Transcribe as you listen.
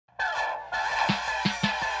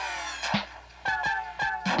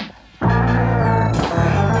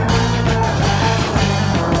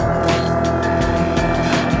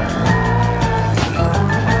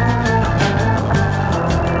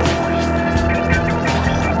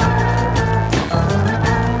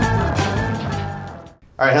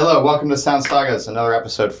All right, hello, welcome to Sound Sagas, another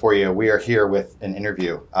episode for you. We are here with an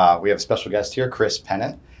interview. We have a special guest here, Chris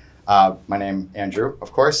Pennant. My name, Andrew,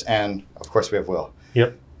 of course, and of course we have Will.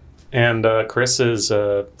 Yep. And Chris is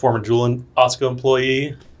a former Jewel Osco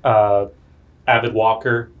employee, avid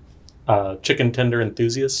walker, chicken tender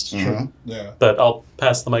enthusiast. Mm-hmm. Yeah. But I'll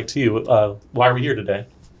pass the mic to you. Why are we here today?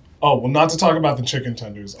 Oh, well, not to talk about the chicken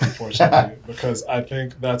tenders, unfortunately, because I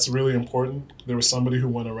think that's really important. There was somebody who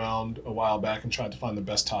went around a while back and tried to find the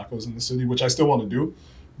best tacos in the city, which I still want to do,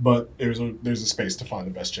 but there's a space to find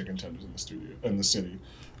the best chicken tenders in the city.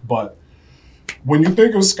 But when you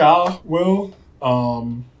think of ska, Will,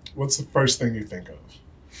 what's the first thing you think of?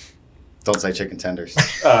 Don't say chicken tenders.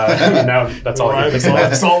 Now that's all right? you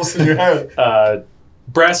That's all that's in your head.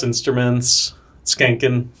 Brass instruments,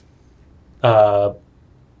 skanking.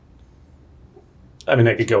 I mean,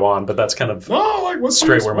 I could go on, but that's kind of what's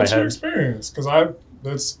straight your, where my what's your head. experience?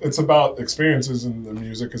 Because it's about experiences in the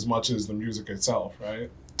music as much as the music itself, right?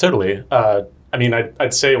 Totally. I mean,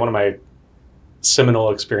 I'd say one of my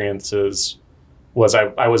seminal experiences was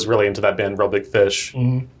I was really into that band, Real Big Fish.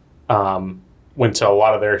 Mm-hmm. Went to a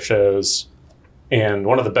lot of their shows, and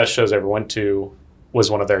one of the best shows I ever went to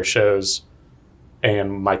was one of their shows,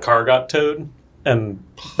 and my car got towed. And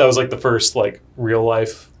that was like the first like real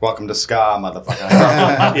life. Welcome to ska, motherfucker.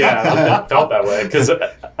 Yeah, it felt that way because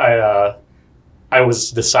I was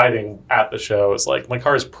deciding at the show. I was like, my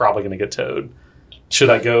car is probably going to get towed. Should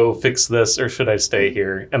I go fix this or should I stay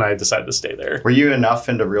here? And I decided to stay there. Were you enough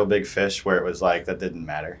into Real Big Fish where it was like that didn't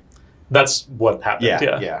matter? That's what happened.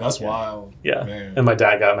 Yeah. That's wild. Yeah. Man. And my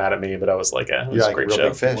dad got mad at me, but I was like, yeah, it was a great Real show.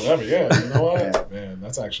 Big Fish. Whatever, yeah. You know what? Yeah. Man,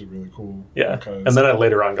 that's actually really cool. Yeah. Because And then I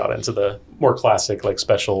later on got into the more classic like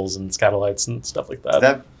specials and scatolites and stuff like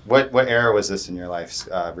that. What era was this in your life,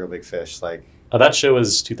 Real Big Fish? Like, That show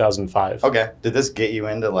was 2005. okay. Did this get you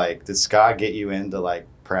into did ska get you into like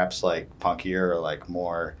perhaps like punkier or like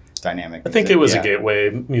more dynamic I think music? it was Yeah. a gateway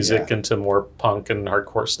music into more punk and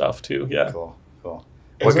hardcore stuff too. Yeah. Cool.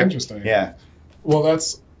 it's interesting. Yeah. Well,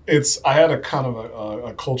 I had a kind of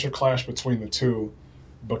a culture clash between the two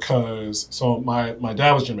because my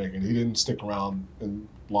dad was Jamaican. He didn't stick around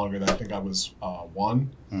longer than I think I was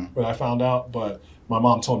one when I found out. But my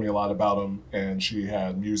mom told me a lot about him, and she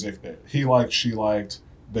had music that he liked, she liked,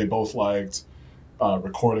 they both liked.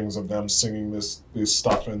 Recordings of them singing this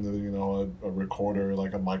stuff in a recorder,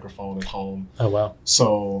 like a microphone at home. Oh wow.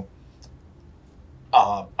 So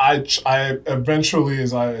I eventually,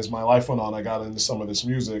 as my life went on, I got into some of this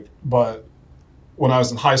music. But when I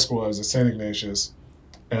was in high school, I was at St. Ignatius,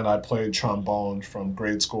 and I played trombone from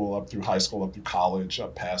grade school up through high school, up through college,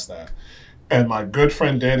 up past that. And my good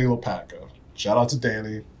friend Danny Lopaka, shout out to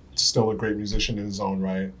Danny, still a great musician in his own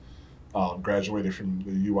right, graduated from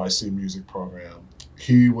the UIC music program.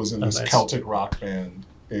 He was in this nice. Celtic rock band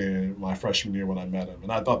in my freshman year when I met him,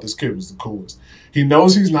 and I thought this kid was the coolest. He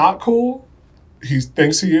knows he's not cool. He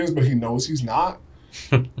thinks he is, but he knows he's not.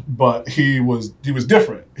 But he was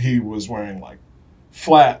different. He was wearing like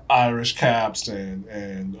flat Irish caps and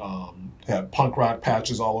had punk rock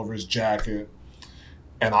patches all over his jacket.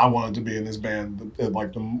 And I wanted to be in this band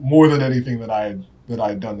like more than anything that I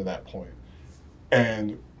had done to that point.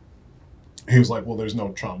 And he was like, "Well, there's no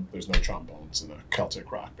trombones in a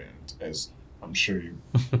Celtic rock band," as I'm sure you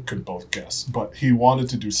could both guess. But he wanted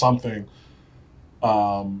to do something.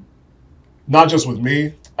 Not just with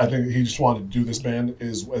me. I think he just wanted to do this band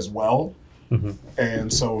as well. Mm-hmm.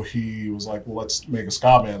 And so he was like, well, let's make a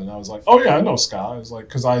ska band. And I was like, oh, yeah, I know ska. I was like,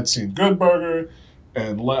 because I had seen Good Burger,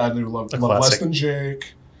 and I knew Love Less Than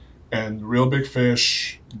Jake, and Real Big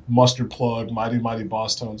Fish, Mustard Plug, Mighty Mighty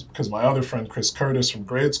Boss Tones, because my other friend, Chris Curtis from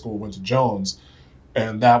grade school, went to Jones.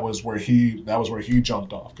 And that was where he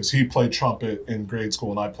jumped off, because he played trumpet in grade school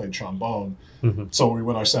and I played trombone. Mm-hmm. So we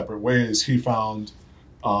went our separate ways. He found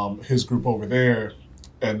his group over there,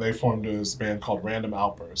 and they formed this band called Random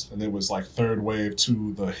Outburst, and it was like third wave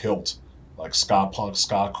to the hilt, like ska punk,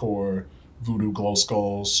 ska core, Voodoo Glow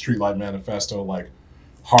Skulls, Streetlight Manifesto, like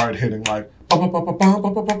hard hitting, like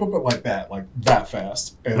like that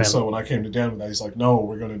fast. And Man. So when I came to Dan with that, he's like, no,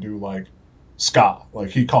 we're gonna do like ska.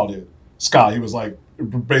 Like he called it ska. He was like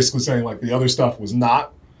basically saying like the other stuff was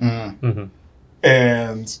not. Mm-hmm.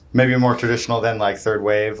 And maybe more traditional than like third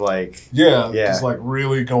wave, like just like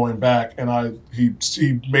really going back. And he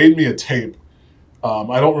made me a tape.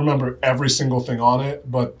 I don't remember every single thing on it,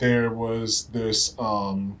 but there was this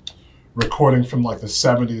recording from like the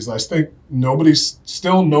 70s. I think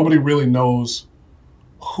nobody really knows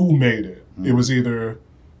who made it. It was either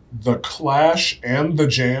The Clash and The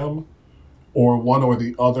Jam, or one or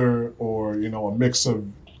the other, or a mix of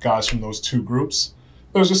guys from those two groups.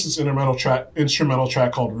 there was just this instrumental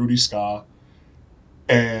track called Rudy Ska,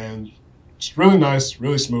 and it's really nice,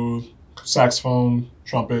 really smooth, saxophone,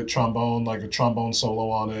 trumpet, trombone, like a trombone solo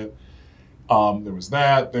on it. There was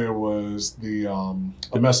that. There was the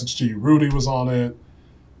A Message to You, Rudy was on it.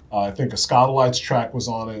 I think a Scotalites track was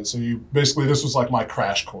on it. So this was like my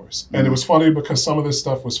crash course. And it was funny because some of this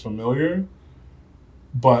stuff was familiar,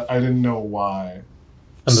 but I didn't know why.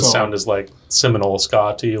 And the sound is like Seminole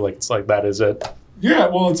ska to you, like it's like that is it. Yeah,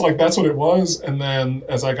 well, it's like that's what it was. And then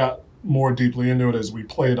as I got more deeply into it, as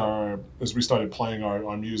we started playing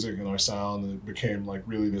our music and our sound, it became like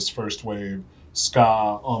really this first wave ska,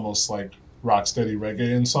 almost like rocksteady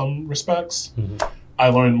reggae in some respects. I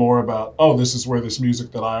learned more about, this is where this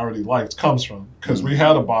music that I already liked comes from. Because we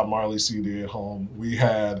had a Bob Marley CD at home. We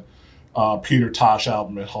had Peter Tosh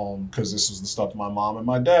album at home, because this was the stuff my mom and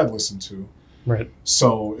my dad listened to. Right.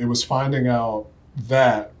 So it was finding out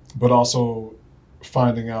that, but also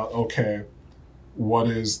finding out, okay, what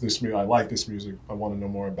is this music? I like this music. I want to know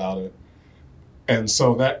more about it. And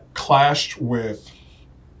so that clashed with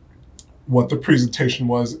what the presentation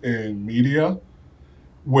was in media,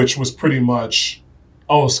 which was pretty much,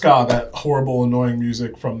 ska, that horrible, annoying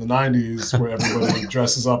music from the 90s where everybody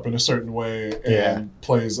dresses up in a certain way and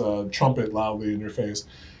plays a trumpet loudly in your face.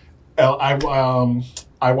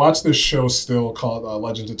 I watched this show still called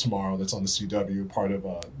Legends of Tomorrow that's on the CW, part of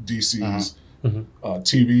DC's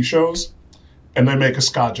TV shows. And they make a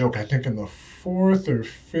ska joke, I think in the 4th or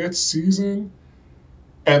 5th season.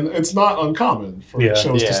 And it's not uncommon for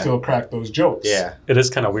shows to still crack those jokes. Yeah. It is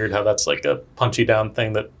kind of weird how that's like a punchy down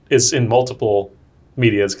thing that is in multiple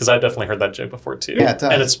medias, because I definitely heard that joke before too. Yeah, it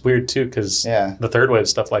does. And it's weird too, because the third wave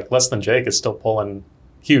stuff like Less Than Jake is still pulling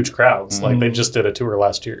huge crowds. Like they just did a tour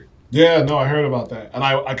last year. Yeah, no, I heard about that. And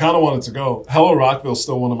I kind of wanted to go. Hello Rockville is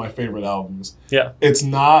still one of my favorite albums. Yeah. It's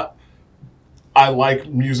not, I like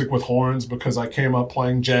music with horns because I came up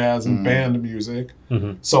playing jazz and band music.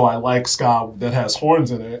 So I like ska that has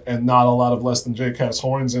horns in it, and not a lot of Less Than Jake has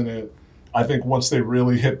horns in it. I think once they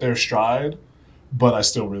really hit their stride, but I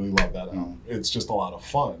still really love that album. It's just a lot of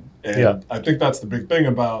fun. And I think that's the big thing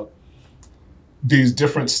about these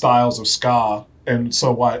different styles of ska. And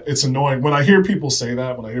so why it's annoying when I hear people say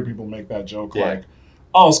that, when I hear people make that joke, like,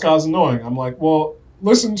 ska's annoying. I'm like, well,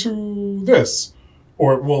 listen to this.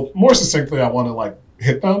 Or, well, more succinctly, I want to like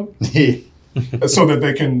hit them so that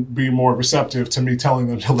they can be more receptive to me telling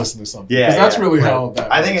them to listen to something. Because that's really how that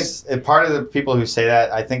works. I think it's part of the people who say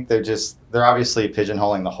that, I think they're obviously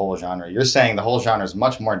pigeonholing the whole genre. You're saying the whole genre is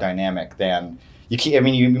much more dynamic than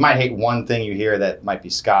you might hate one thing you hear that might be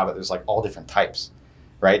ska, but there's like all different types,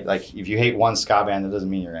 right? Like if you hate one ska band, that doesn't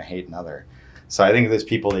mean you're going to hate another. So I think there's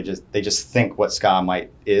people, they just think what ska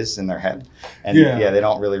is in their head. And they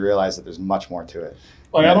don't really realize that there's much more to it.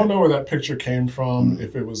 Like, I don't know where that picture came from,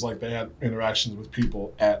 if it was like they had interactions with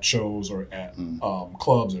people at shows or at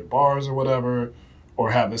clubs or bars or whatever,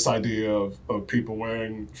 or have this idea of people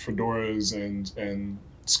wearing fedoras and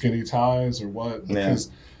skinny ties or what.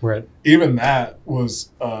 Because even that was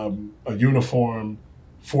a uniform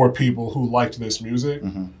for people who liked this music.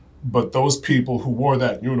 But those people who wore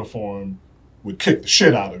that uniform would kick the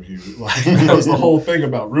shit out of you. Like, that was the whole thing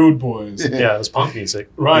about Rude Boys. Yeah, it was punk music.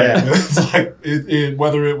 Right. Yeah. It's like,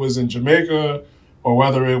 whether it was in Jamaica or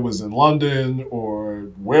whether it was in London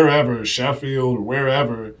or wherever, Sheffield or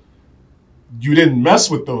wherever, you didn't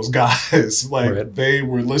mess with those guys. Like, they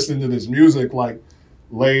were listening to this music, like,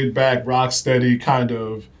 laid back, rock steady, kind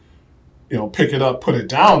of, pick it up, put it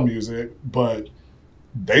down music, but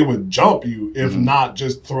they would jump you, if not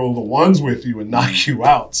just throw the ones with you and knock you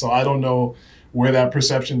out. So I don't know where that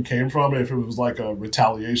perception came from, if it was like a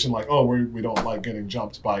retaliation, like, we don't like getting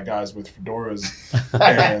jumped by guys with fedoras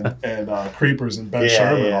and creepers and Ben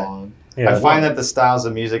Sherman on. I find that the styles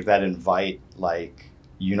of music that invite like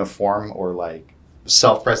uniform or like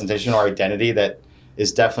self-presentation or identity that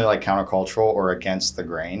is definitely like countercultural or against the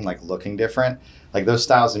grain, like looking different, like those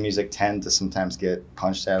styles of music tend to sometimes get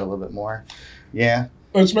punched at a little bit more. Yeah.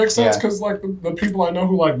 Which makes sense because, like, the people I know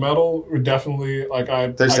who like metal are definitely, like, I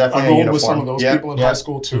rolled with some of those people in high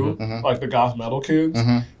school, too, like the goth metal kids.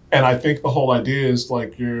 And I think the whole idea is,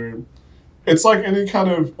 like, it's like any kind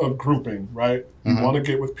of grouping, right? You want to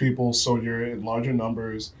get with people so you're in larger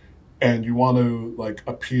numbers, and you want to, like,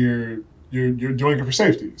 appear, you're doing it for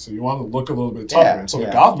safety. So you want to look a little bit tougher. And so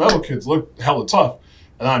the goth metal kids look hella tough.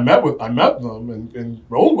 And I met them and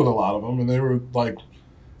rolled with a lot of them, and they were, like,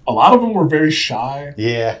 a lot of them were very shy.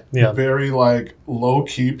 Very like low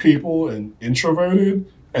key people and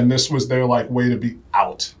introverted. And this was their like way to be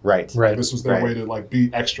out. Right. This was their way to like be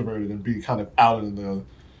extroverted and be kind of out in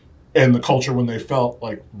in the culture when they felt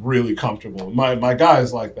like really comfortable. My guy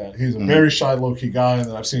is like that. He's a very shy, low-key guy,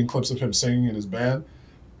 and I've seen clips of him singing in his band.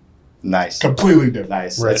 Nice. Completely different.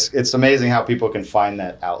 Nice. Right. It's amazing how people can find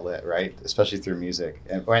that outlet, right? Especially through music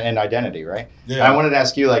and identity, right? Yeah. And I wanted to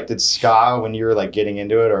ask you, like, did ska, when you were like getting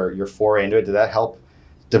into it or your foray into it, did that help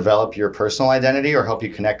develop your personal identity or help you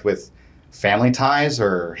connect with family ties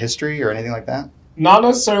or history or anything like that? Not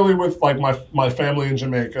necessarily with like my family in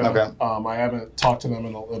Jamaica. Okay. I haven't talked to them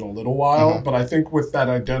in a little while, but I think with that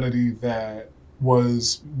identity that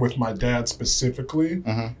was with my dad specifically,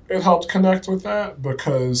 it helped connect with that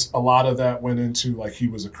because a lot of that went into like he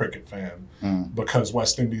was a cricket fan because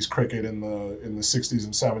West Indies cricket in the 60s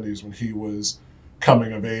and 70s when he was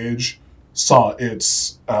coming of age saw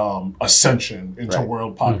its ascension into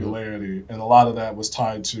world popularity, and a lot of that was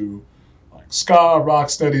tied to like ska,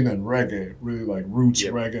 rocksteady, and then reggae, really like roots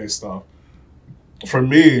reggae stuff. For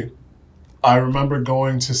me, I remember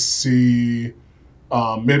going to see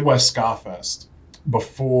Midwest Ska Fest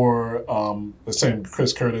before the same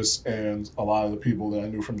Chris Curtis and a lot of the people that I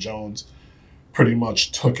knew from Jones pretty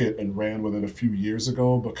much took it and ran with it a few years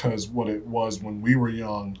ago because what it was when we were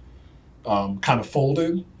young kind of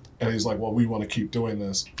folded. And he's like, well, we want to keep doing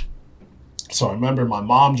this. So I remember my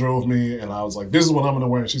mom drove me and I was like, this is what I'm going to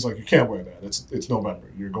wear. And she's like, you can't wear that. It's November.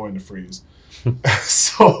 You're going to freeze.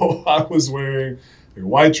 So I was wearing a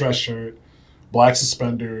white dress shirt, black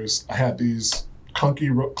suspenders. I had these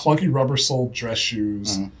clunky rubber-soled dress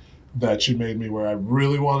shoes that she made me wear. I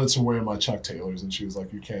really wanted to wear my Chuck Taylors. And she was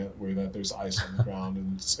like, you can't wear that. There's ice on the ground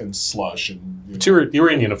and slush. And But you were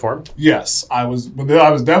in uniform? Yes, I was. But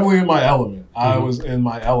I was definitely in my element. I was in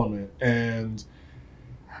my element, and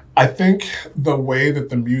I think the way that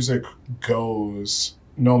the music goes,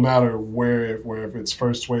 no matter where if it's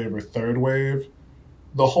first wave or third wave,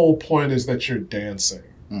 the whole point is that you're dancing,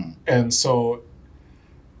 and so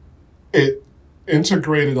it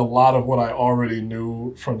integrated a lot of what I already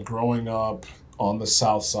knew from growing up on the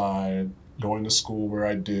South Side, going to school where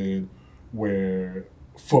I did, where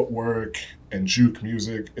footwork and juke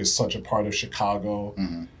music is such a part of Chicago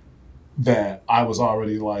that I was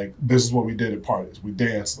already like, this is what we did at parties. We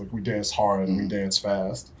danced, like we danced hard and we danced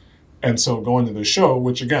fast. And so going to the show,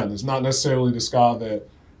 which again is not necessarily the ska that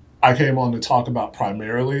I came on to talk about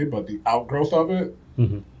primarily, but the outgrowth of it,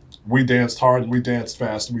 we danced hard and we danced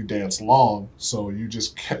fast and we danced long. So you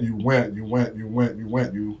just you went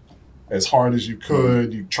as hard as you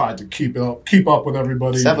could. You tried to keep up with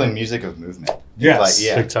everybody. It's definitely music of movement. Yes.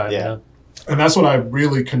 Like, Big time, yeah. And that's what I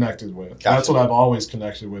really connected with. Gotcha. That's what I've always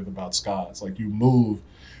connected with about ska. It's like you move,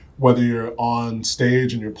 whether you're on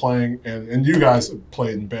stage and you're playing, and you guys have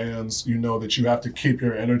played in bands, you know that you have to keep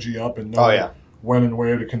your energy up and know when and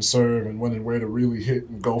where to conserve and when and where to really hit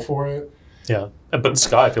and go for it. Yeah. But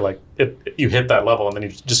ska, I feel like you hit that level and then you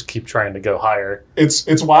just keep trying to go higher.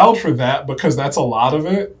 It's wild for that because that's a lot of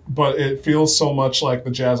it, but it feels so much like the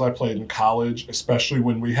jazz I played in college, especially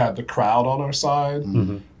when we had the crowd on our side.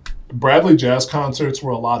 Bradley jazz concerts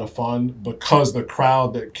were a lot of fun because the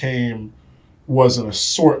crowd that came was an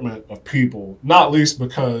assortment of people, not least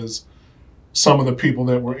because some of the people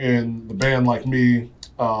that were in the band, like me,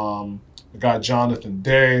 the guy Jonathan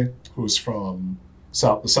Day, who's from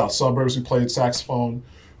the south suburbs, who played saxophone,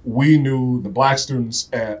 we knew the black students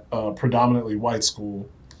at a predominantly white school,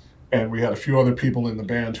 and we had a few other people in the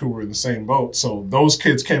band who were in the same boat. So those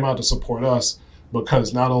kids came out to support us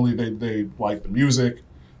because not only they liked the music,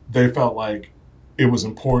 they felt like it was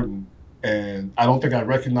important. And I don't think I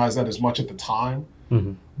recognized that as much at the time,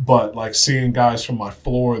 but like seeing guys from my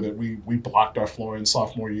floor that we blocked our floor in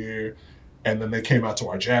sophomore year, and then they came out to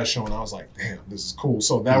our jazz show and I was like, damn, this is cool.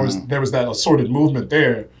 So there was that assorted movement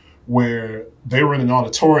there where they were in an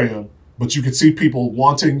auditorium, but you could see people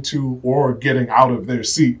wanting to or getting out of their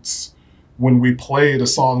seats when we played a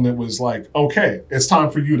song that was like, okay, it's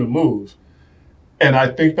time for you to move. And I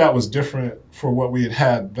think that was different for what we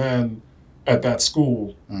had then at that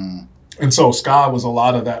school. And so ska was a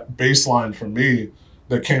lot of that baseline for me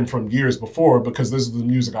that came from years before because this is the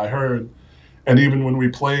music I heard. And even when we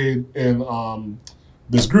played in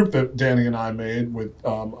this group that Danny and I made with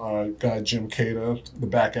our guy Jim Cada, the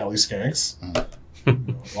Back Alley Skanks.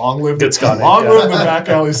 Long live the Back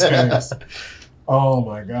Alley Skanks. Oh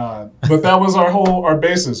my God. But that was our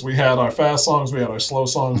basis. We had our fast songs, we had our slow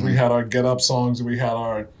songs, we had our get up songs, we had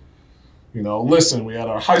our, listen, we had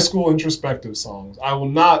our high school introspective songs. I will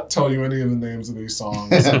not tell you any of the names of these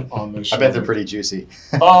songs on this show. I bet they're pretty juicy.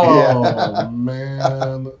 Oh,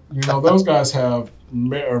 man. Those guys are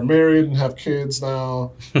married and have kids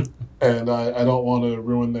now, and I don't want to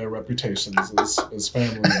ruin their reputations as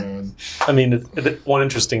family men. I mean, one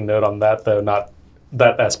interesting note on that, though, not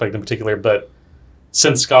that aspect in particular, but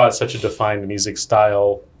since ska is such a defined music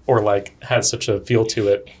style, or like has such a feel to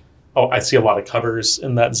it, I see a lot of covers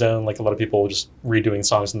in that zone, like a lot of people just redoing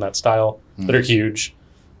songs in that style that are huge.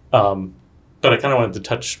 But I kind of wanted to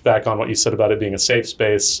touch back on what you said about it being a safe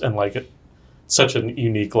space and like such a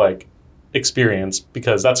unique like experience,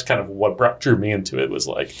 because that's kind of what drew me into it. Was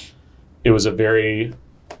like, it was a very,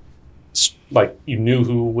 like, you knew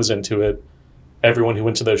who was into it. Everyone who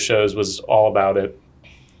went to those shows was all about it.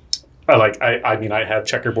 I mean, I had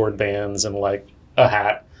checkerboard bands and like a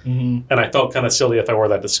hat, and I felt kind of silly if I wore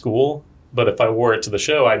that to school. But if I wore it to the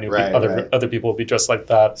show, I knew other people would be dressed like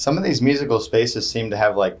that. Some of these musical spaces seem to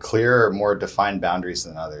have like clearer, more defined boundaries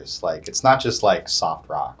than others. Like, it's not just like soft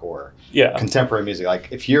rock or contemporary music. Like,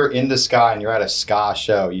 if you're into ska and you're at a ska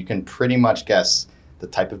show, you can pretty much guess the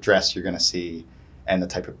type of dress you're going to see and the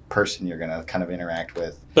type of person you're going to kind of interact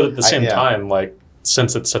with. But at the same time, like,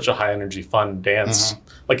 since it's such a high energy, fun dance,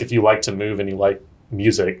 like if you like to move and you like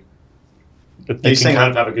music, you can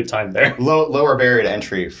kind of have a good time there. Lower barrier to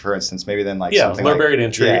entry, for instance, maybe than like something lower like, barrier to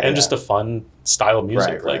entry and just a fun style of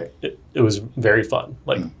music. Like it was very fun.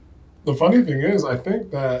 Like the funny thing is, I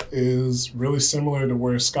think that is really similar to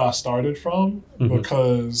where ska started from,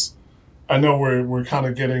 because I know we're kind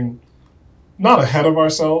of getting not ahead of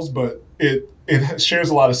ourselves, but it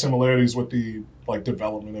shares a lot of similarities with the like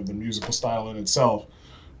development of the musical style in itself,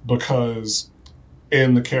 because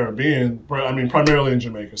in the Caribbean, I mean, primarily in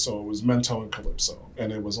Jamaica, so it was mento and calypso,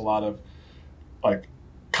 and it was a lot of like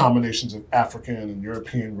combinations of African and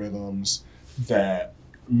European rhythms that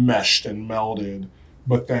meshed and melded.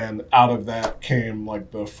 But then out of that came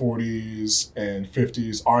like the 40s and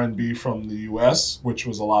 50s R&B from the US, which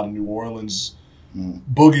was a lot of New Orleans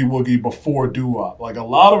boogie woogie before doo-wop. Like a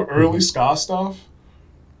lot of early ska stuff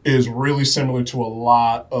is really similar to a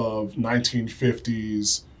lot of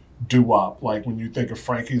 1950s doo-wop. Like when you think of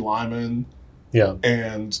Frankie Lyman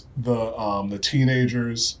and the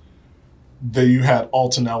Teenagers, you had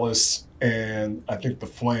Alton Ellis and I think the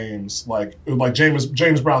Flames. Like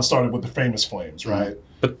James Brown started with the Famous Flames, right?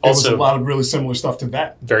 But also it was a lot of really similar stuff to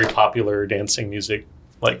that. Very popular dancing music,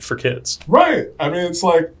 like for kids. Right. I mean, it's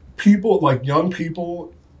like people, like young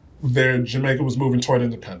people, Jamaica was moving toward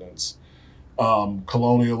independence.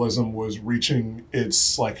 Colonialism was reaching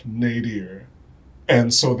its like nadir.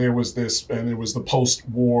 And so there was this, and it was the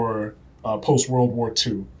post-World War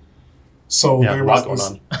II. So there was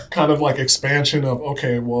this kind of like expansion of,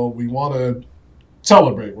 okay, well, we want to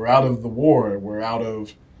celebrate. We're out of the war.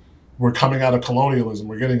 We're coming out of colonialism.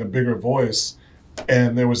 We're getting a bigger voice.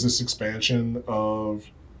 And there was this expansion of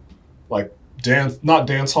like not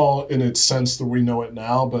dance hall in its sense that we know it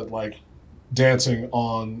now, but like dancing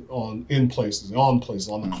on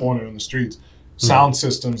the corner, in the streets. Sound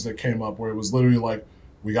systems that came up where it was literally like,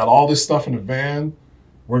 we got all this stuff in a van,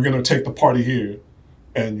 we're going to take the party here.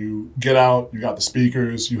 And you get out, you got the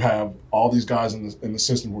speakers, you have all these guys in the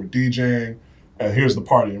system who are DJing, and here's the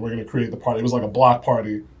party, and we're going to create the party. It was like a block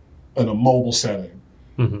party in a mobile setting.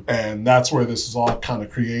 And that's where this is all kind of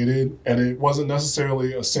created. And it wasn't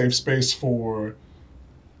necessarily a safe space for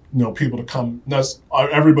people to come,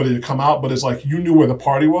 everybody to come out, but it's like you knew where the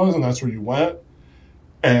party was, and that's where you went.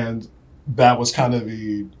 And that was kind of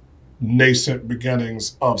the nascent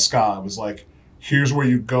beginnings of ska. It was like, here's where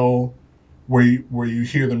you go, where you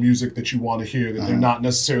hear the music that you want to hear, that they're not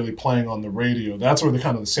necessarily playing on the radio. That's where the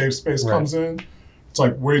kind of the safe space comes in. It's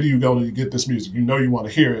like, where do you go to get this music? You know you want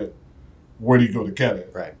to hear it. Where do you go to get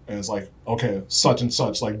it? Right. And it's like, okay, such and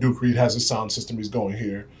such. Like Duke Reed has his sound system, he's going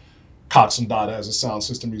here. Cox and Dot has a sound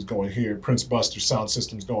system, he's going here. Prince Buster's sound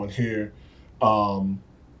system's going here.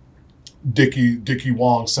 Dickie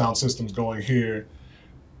Wong's sound system's going here.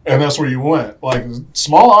 And that's where you went. Like,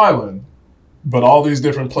 small island, but all these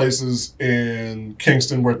different places in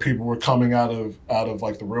Kingston where people were coming out of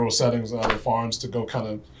like the rural settings, out of farms to go kind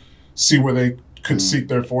of see where they could seek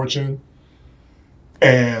their fortune.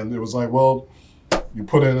 And it was like, well, you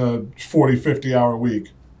put in a 40, 50-hour week.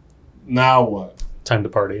 Now what? Time to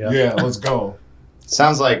party, Yeah, let's go.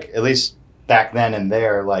 Sounds like, at least back then and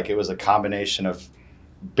there, like it was a combination of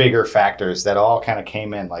bigger factors that all kind of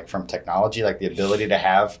came in, like from technology, like the ability to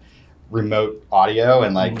have remote audio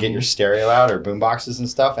and like get your stereo out or boom boxes and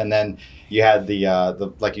stuff. And then you had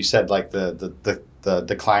the like you said, like the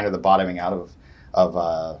decline or the bottoming out of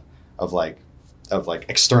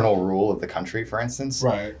external rule of the country, for instance.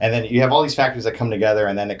 Right. And then you have all these factors that come together,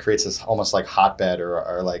 and then it creates this almost like hotbed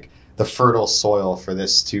or like the fertile soil for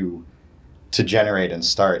this to generate and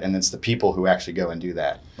start. And it's the people who actually go and do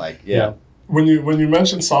that. Like, yeah. When you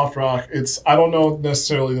mention soft rock, I don't know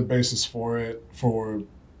necessarily the basis for it, for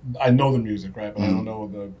I know the music, right? But I don't know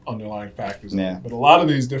the underlying factors. Yeah. But a lot of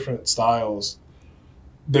these different styles,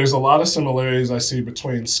 there's a lot of similarities I see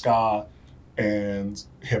between ska and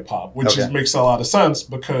hip hop, which makes a lot of sense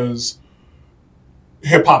because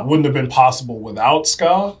hip hop wouldn't have been possible without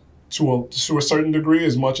ska to a certain degree.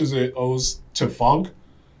 As much as it owes to funk,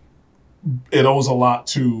 it owes a lot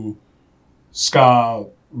to ska,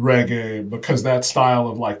 reggae, because that style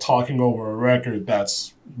of like talking over a record,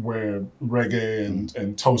 that's where reggae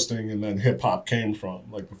and toasting and then hip hop came from.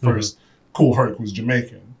 Like the first Kool Herc was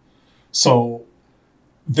Jamaican. So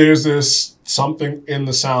there's this something in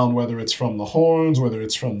the sound, whether it's from the horns, whether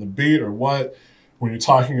it's from the beat or what, when you're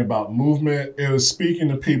talking about movement, it was speaking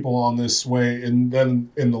to people on this way. And then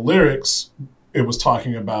in the lyrics, it was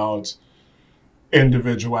talking about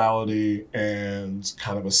individuality and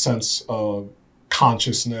kind of a sense of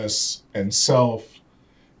consciousness and self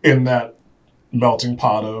in that melting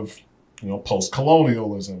pot of,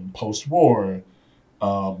 post-colonialism, post-war,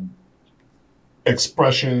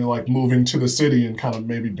 expression, like moving to the city and kind of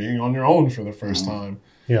maybe being on your own for the first time.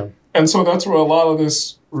 Yeah. And so that's where a lot of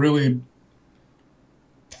this really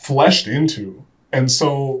fleshed into. And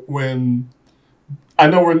so when, I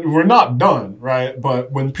know we're not done, right?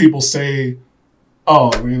 But when people say,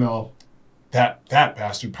 oh, that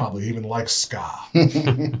bastard probably even likes ska.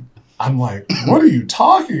 I'm like, what are you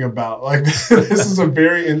talking about? Like, this is a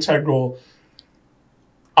very integral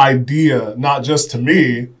idea, not just to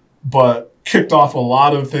me, but kicked off a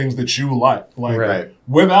lot of things that you like. Like,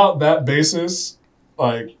 without that basis,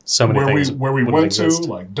 like so many things where we went exist. To,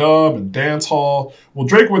 like dub and dance hall. Well,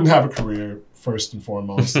 Drake wouldn't have a career, first and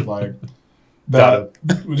foremost. Like that,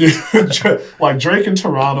 like Drake in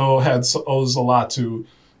Toronto owes a lot to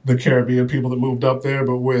the Caribbean people that moved up there.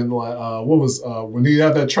 But when when he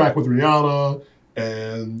had that track with Rihanna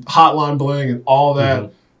and Hotline Bling and all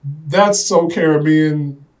that, that's so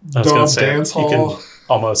Caribbean dub dance hall. You can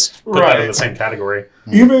almost put that in the same category.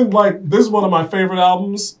 Even like this is one of my favorite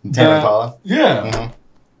albums. Yeah.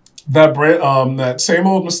 That Same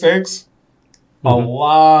Old Mistakes. A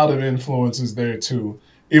lot of influences there too.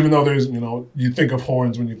 Even though there's you think of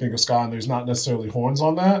horns when you think of ska, and there's not necessarily horns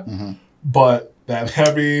on that, but that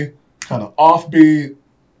heavy, kind of offbeat,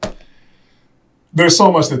 there's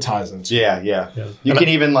so much that ties into it. Yeah. You can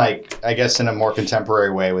even, like, I guess in a more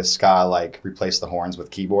contemporary way with ska, like, replace the horns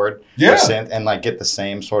with keyboard or synth and, like, get the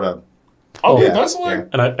same sort of... that's like...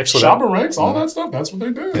 And actually Shabba Ranks, all that stuff, that's what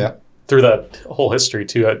they do. Yeah. Through that whole history,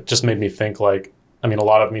 too, it just made me think, like, I mean, a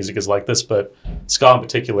lot of music is like this, but ska in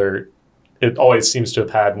particular... It always seems to have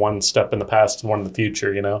had one step in the past and one in the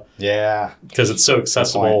future, Yeah. Because it's so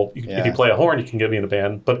accessible. If you play a horn, you can be in a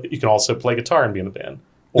band, but you can also play guitar and be in a band.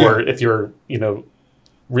 Or if you're,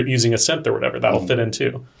 using a synth or whatever, that'll fit in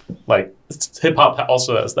too. Like, hip hop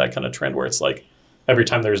also has that kind of trend where it's like every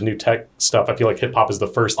time there's new tech stuff, I feel like hip hop is the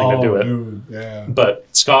first thing to do it. Dude, yeah. But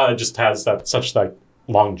ska just has such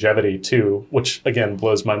longevity too, which again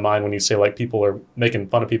blows my mind when you say like people are making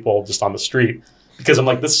fun of people just on the street. Because I'm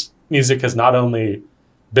like, this music has not only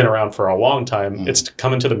been around for a long time, it's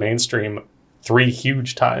come into the mainstream 3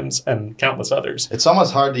 huge times and countless others. It's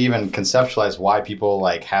almost hard to even conceptualize why people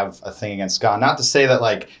like have a thing against ska. Not to say that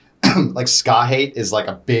like like ska hate is like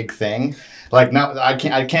a big thing. Like no, I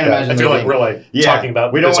can't imagine. I feel like we're like talking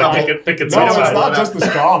about. We don't want to pick it. No, it's not just the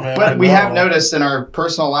ska, man. But we have noticed in our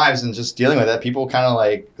personal lives and just dealing with it, people kind of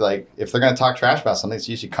like if they're going to talk trash about something, it's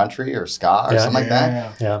usually country or ska or something like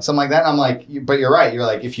that. Yeah. Something like that. And I'm like, but you're right. You're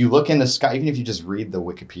like, if you look into ska, even if you just read the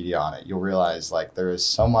Wikipedia on it, you'll realize like there is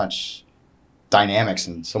so much dynamics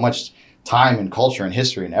and so much time and culture and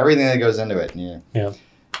history and everything that goes into it. And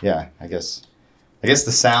I guess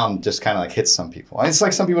the sound just kind of like hits some people. I mean, it's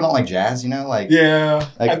like some people don't like jazz, like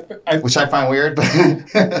which I find weird.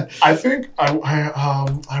 But I think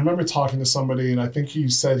I remember talking to somebody, and I think he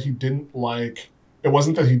said he didn't like. It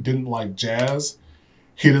wasn't that he didn't like jazz;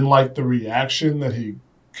 he didn't like the reaction that he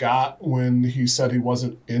got when he said he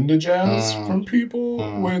wasn't into jazz from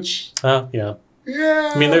people. Which yeah.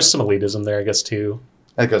 I mean, there's some elitism there, I guess, too.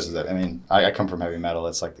 That goes with it. I mean, I come from heavy metal.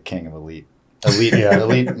 It's like the king of elite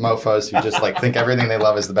mofos who just like think everything they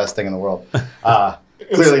love is the best thing in the world.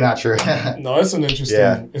 Clearly not true. No, it's an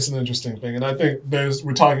interesting thing, and I think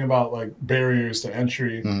we're talking about like barriers to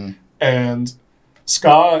entry, and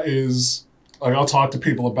ska is like I'll talk to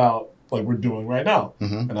people about like we're doing right now,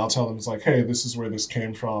 and I'll tell them it's like, hey, this is where this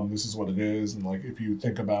came from, this is what it is, and like if you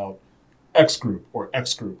think about X group or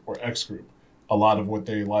X group or X group, a lot of what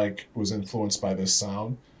they like was influenced by this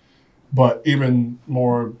sound. But even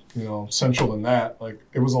more, central than that, like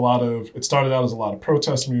it started out as a lot of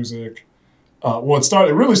protest music.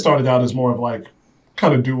 It really started out as more of like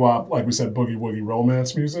kind of doo-wop, like we said, boogie woogie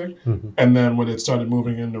romance music. And then when it started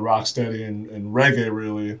moving into rocksteady and reggae,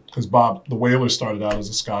 really, because the Wailers started out as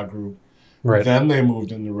a ska group. Right. Then they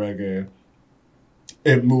moved into reggae.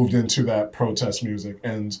 It moved into that protest music.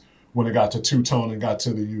 And when it got to two-tone and got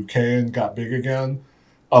to the UK and got big again,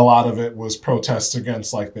 a lot of it was protests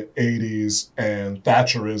against like the 80s and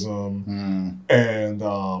Thatcherism and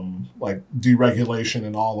like deregulation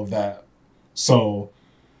and all of that. So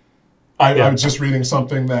I was just reading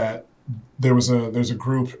something that there's a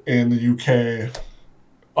group in the UK,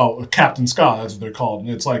 Captain Ska, that's what they're called. And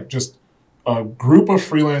it's like just a group of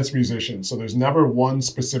freelance musicians. So there's never one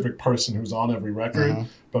specific person who's on every record,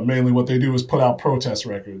 but mainly what they do is put out protest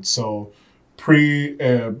records. So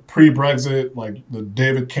pre-Brexit, like the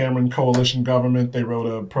David Cameron coalition government, they wrote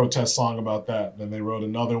a protest song about that. Then they wrote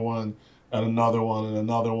another one and another one and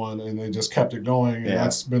another one, and they just kept it going. And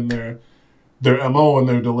that's been their MO and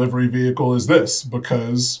their delivery vehicle is this,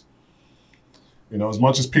 because, you know, as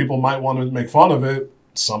much as people might want to make fun of it,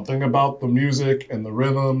 something about the music and the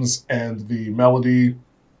rhythms and the melody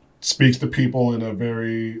speaks to people in a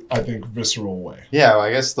very, I think, visceral way. Yeah, well,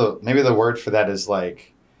 I guess maybe the word for that is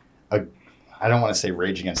like I don't want to say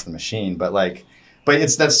Rage Against the Machine, but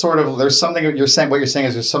that's sort of, there's something what you're saying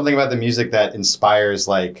is there's something about the music that inspires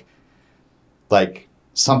like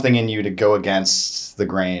something in you to go against the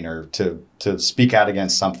grain or to speak out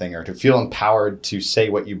against something or to feel empowered to say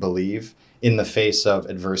what you believe in the face of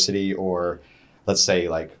adversity or, let's say,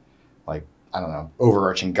 like I don't know,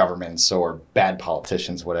 overarching governments or bad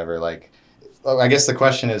politicians, whatever. Like, I guess the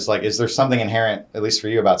question is like, is there something inherent, at least for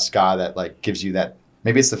you, about ska that like gives you that?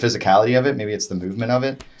 Maybe it's the physicality of it. Maybe it's the movement of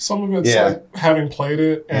it. Some of it's like having played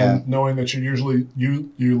it and knowing that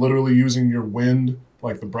you're literally using your wind,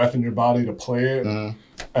 like the breath in your body, to play it.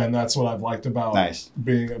 And that's what I've liked about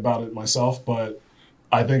being about it myself. But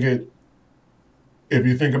I think if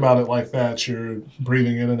you think about it like that, you're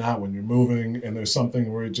breathing in and out when you're moving, and there's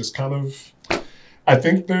something where it just kind of, I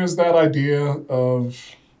think there's that idea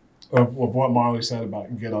of what Marley said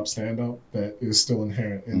about get up, stand up, that is still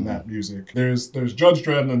inherent in that music. There's Judge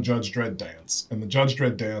Dredd and Judge Dredd dance. And the Judge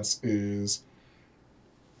Dredd dance is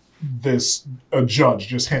a judge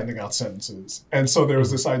just handing out sentences. And so there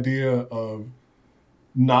was this idea of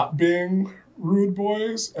not being rude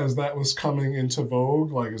boys as that was coming into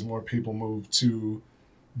vogue, like as more people moved to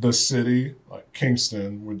the city, like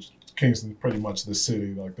Kingston pretty much the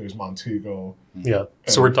city, like there's Montego. Yeah.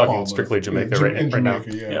 So we're talking strictly Jamaica right now.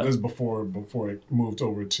 Yeah. This is before it moved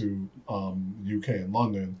over to UK and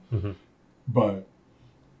London. But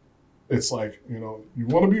it's like, you know, you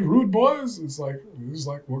want to be rude boys? It's like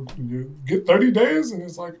well, you get 30 days and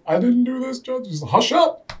it's like, I didn't do this, judge. Just hush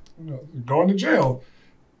up. You know, you're going to jail.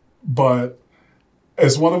 But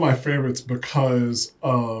it's one of my favorites because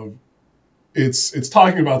of it's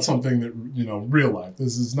talking about something that, you know, real life.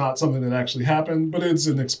 This is not something that actually happened, but it's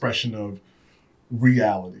an expression of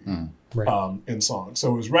reality in song.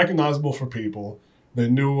 So it was recognizable for people. They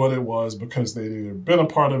knew what it was because they'd either been a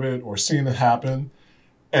part of it or seen it happen.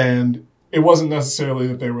 And it wasn't necessarily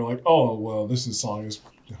that they were like, oh, well, this song is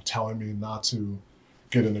telling me not to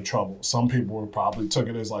get into trouble. Some people probably took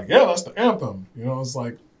it as like, yeah, that's the anthem. You know, it's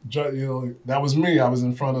like, you know, that was me. I was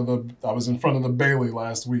in front of the Bailey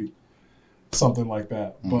last week. Something like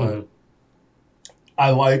that. But I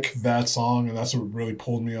like that song, and that's what really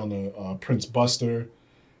pulled me on the Prince Buster.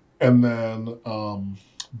 And then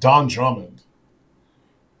Don Drummond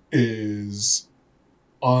is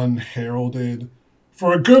unheralded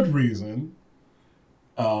for a good reason.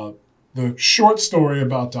 The short story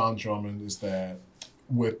about Don Drummond is that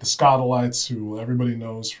with the Scotalites, who everybody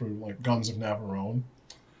knows from like Guns of Navarone,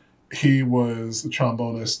 he was the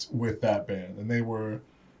trombonist with that band, and they were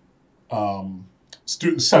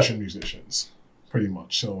session musicians, pretty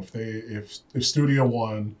much. So if Studio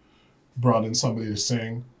One brought in somebody to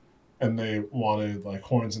sing, and they wanted like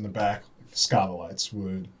horns in the back, the Scotalites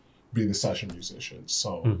would be the session musicians.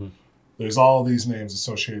 So there's all these names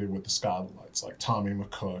associated with the Scotalites, like Tommy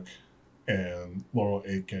McCook and Laurel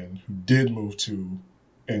Aitken, who did move to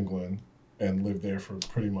England and lived there for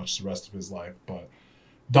pretty much the rest of his life. But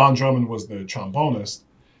Don Drummond was the trombonist,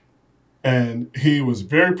 and he was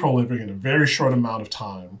very prolific in a very short amount of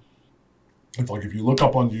time. It's like if you look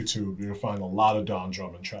up on YouTube, you'll find a lot of Don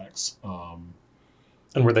Drummond tracks.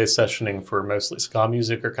 And were they sessioning for mostly ska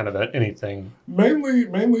music or kind of anything?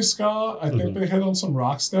 Mainly ska. I think they hit on some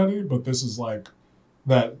rocksteady, but this is like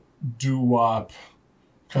that doo-wop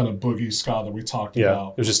kind of boogie ska that we talked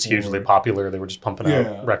about. It was just hugely popular. They were just pumping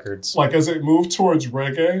out records. Like as it moved towards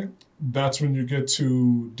reggae, that's when you get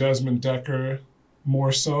to Desmond Decker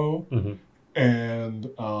more so, and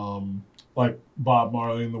like Bob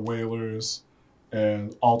Marley and the Wailers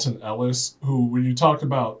and Alton Ellis, who, when you talked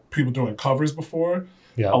about people doing covers before,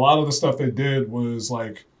 Yeah. a lot of the stuff they did was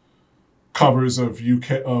like covers of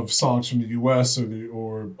songs from the US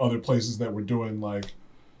or other places that were doing like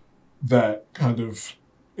that kind of,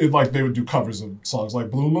 like they would do covers of songs like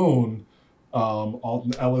Blue Moon.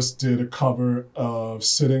 Alton Ellis did a cover of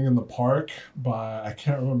Sitting in the Park by, I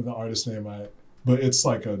can't remember the artist's name, but it's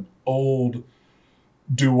like an old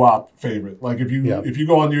doo-wop favorite. Like if you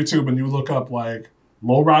go on YouTube and you look up like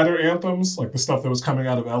lowrider anthems, like the stuff that was coming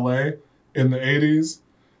out of LA in the 80s,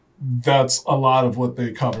 that's a lot of what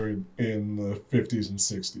they covered in the 50s and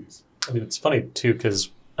 60s. I mean, it's funny too,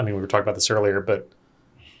 because I mean, we were talking about this earlier, but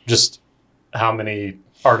just how many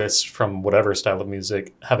artists from whatever style of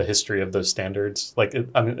music have a history of those standards. Like,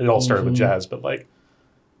 it all started with jazz, but like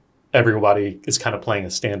everybody is kind of playing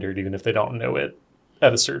a standard, even if they don't know it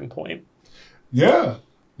at a certain point. Yeah.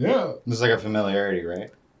 There's like a familiarity,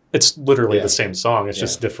 right? It's literally the same song. It's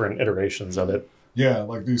just different iterations of it. Yeah,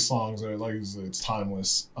 like these songs are like, it's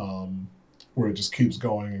timeless, where it just keeps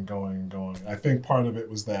going and going and going. I think part of it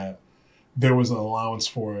was that there was an allowance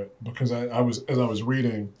for it because as I was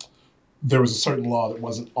reading, there was a certain law that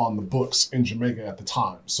wasn't on the books in Jamaica at the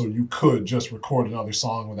time. So you could just record another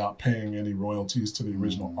song without paying any royalties to the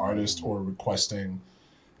original artist or requesting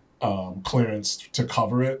clearance to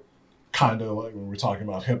cover it. Kind of like when we're talking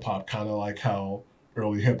about hip hop, kind of like how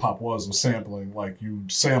early hip hop was sampling. Like you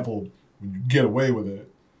sampled when you get away with it,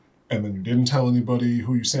 and then you didn't tell anybody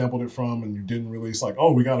who you sampled it from, and you didn't release like,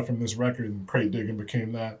 oh, we got it from this record, and crate digging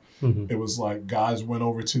became that. Mm-hmm. It was like guys went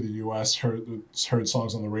over to the U.S., heard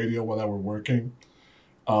songs on the radio while they were working.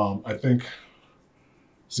 I think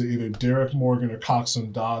it's either Derek Morgan or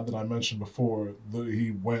Coxsone Dodd that I mentioned before.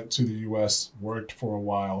 He went to the U.S., worked for a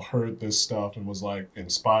while, heard this stuff, and was like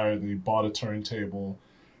inspired. He bought a turntable,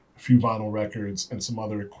 a few vinyl records, and some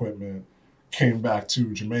other equipment. Came back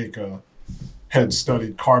to Jamaica, had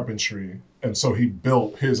studied carpentry, and so he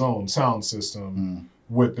built his own sound system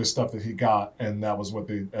with this stuff that he got, and that was what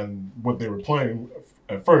they were playing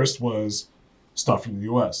at first was stuff from the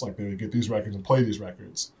U.S. Like they would get these records and play these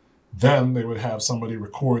records. Then they would have somebody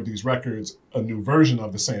record these records, a new version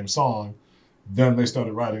of the same song. Then they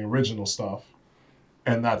started writing original stuff,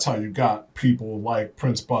 and that's how you got people like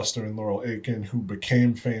Prince Buster and Laurel Aitken, who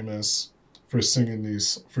became famous for singing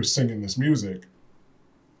this music.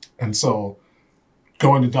 And so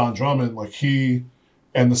going to Don Drummond, like he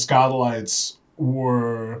and the Scotalites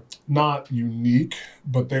were not unique,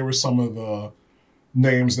 but they were some of the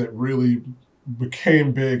names that really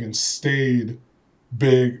became big and stayed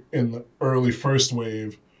big in the early first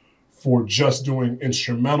wave for just doing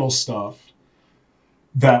instrumental stuff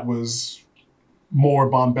that was more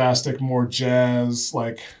bombastic, more jazz,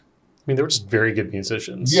 like. I mean, they were just very good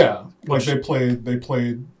musicians. Yeah, like they played,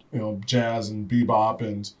 jazz and bebop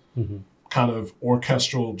and kind of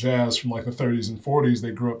orchestral jazz from like the 30s and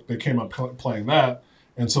 40s. They came up playing that,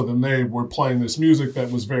 and so then they were playing this music that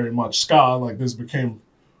was very much ska. Like this became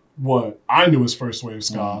what I knew as first wave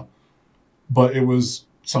ska, but it was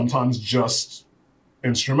sometimes just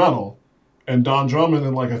instrumental. And Don Drummond,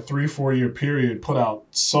 in like a 3-4 year period, put out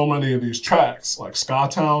so many of these tracks. Like Ska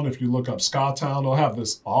Town, if you look up Ska Town, they'll have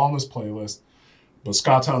this all on this playlist. But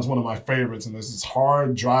Ska Town's one of my favorites, and this is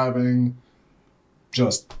hard driving,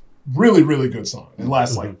 just really, really good song. It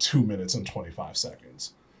lasts like 2 minutes and 25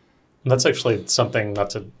 seconds. And that's actually something, not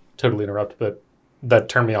to totally interrupt, but that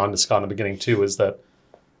turned me on to ska in the beginning too, is that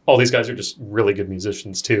all these guys are just really good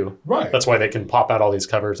musicians too. Right. That's why they can pop out all these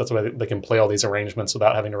covers. That's why they can play all these arrangements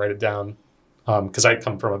without having to write it down. Because I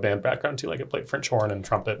come from a band background too. Like I played French horn and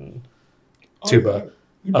trumpet and tuba. Yeah.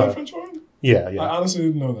 You play French horn? Yeah. I honestly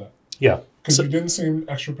didn't know that. Yeah. Because you didn't seem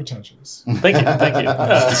extra pretentious. Thank you.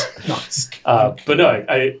 But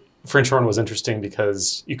no, French horn was interesting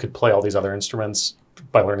because you could play all these other instruments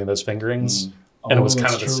by learning those fingerings. And it was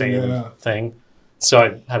kind of the same thing. So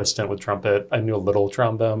I had a stint with trumpet. I knew a little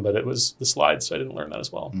trombone, but it was the slides, so I didn't learn that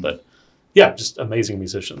as well. But yeah, just amazing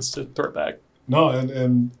musicians to throw it back. No,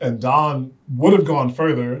 and Don would have gone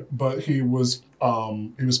further, but he was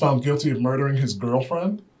found guilty of murdering his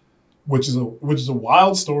girlfriend, which is a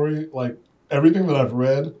wild story. Like everything that I've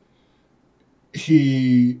read,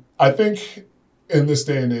 I think in this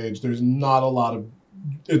day and age, there's not a lot of.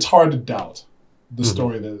 It's hard to doubt the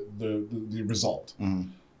story, the result.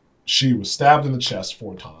 She was stabbed in the chest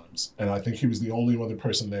 4 times, and I think he was the only other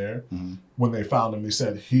person there. When they found him, he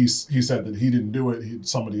said that he didn't do it.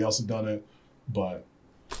 Somebody else had done it. But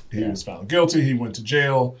he was found guilty. He went to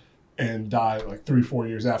jail and died like 3-4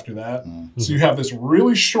 years after that. So you have this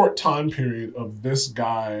really short time period of this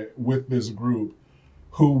guy with this group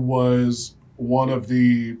who was one of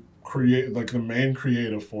the the main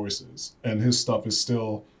creative forces, and his stuff is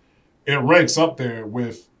still, it ranks up there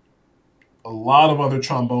with a lot of other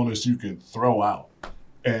trombonists you could throw out.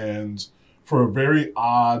 And for a very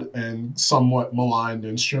odd and somewhat maligned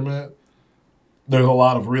instrument, there's a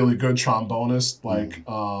lot of really good trombonists, like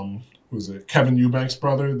who's it? Kevin Eubanks'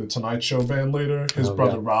 brother, the Tonight Show band leader. His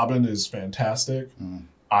brother Robin is fantastic.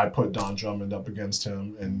 I put Don Drummond up against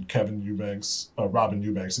him, and Robin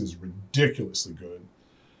Eubanks is ridiculously good.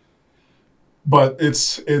 But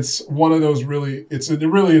it's one of those it's a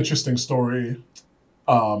really interesting story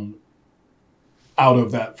out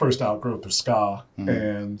of that first outgrowth of ska.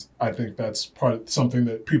 And I think that's something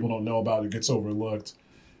that people don't know about. It gets overlooked.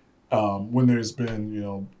 When there's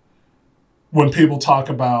been, when people talk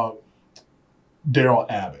about Daryl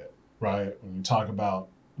Abbott, right? When you talk about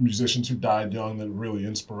musicians who died young that are really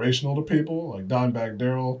inspirational to people, like Dimebag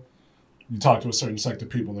Daryl, you talk to a certain sect of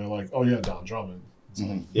people and they're like, oh yeah, Don Drummond.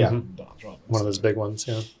 Don Drummond. One of those big ones,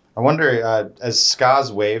 yeah. I wonder, as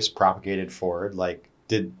ska's waves propagated forward, like,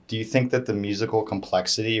 do you think that the musical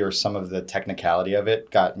complexity or some of the technicality of it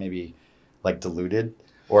got maybe like diluted?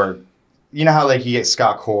 Or, you know how like you get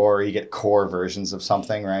ska core, you get core versions of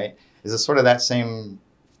something, right? Is it sort of that same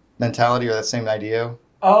mentality or that same idea?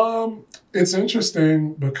 It's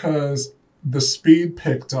interesting because the speed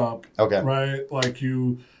picked up, right? Like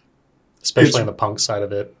especially on the punk side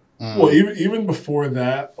of it. Well, even before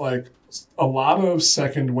that, like a lot of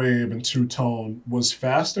second wave and two-tone was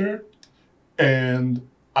faster. And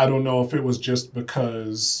I don't know if it was just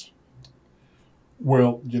because,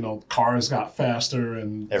 cars got faster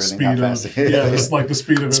and it's like the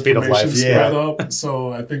speed of information sped up.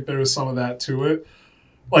 So I think there was some of that to it.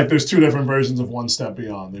 Like there's two different versions of One Step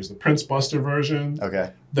Beyond. There's the Prince Buster version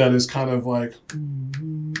that is kind of like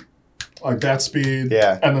that speed.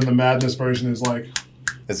 Yeah. And then the Madness version is like...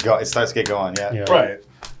 It starts to get going, yeah. Right.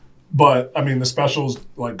 But, I mean, the Specials,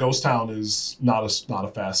 like Ghost Town is not a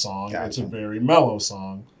fast song. Gotcha. It's a very mellow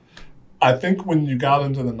song. I think when you got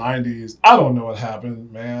into the 90s, I don't know what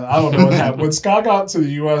happened, man. I don't know what happened. When ska got to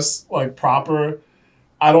the U.S., like, proper,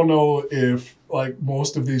 I don't know if, like,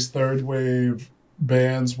 most of these third wave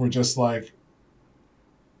bands were just like,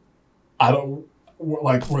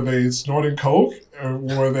 were they snorting coke? Or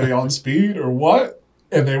were they on speed or what?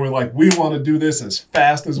 And they were like, we want to do this as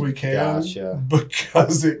fast as we can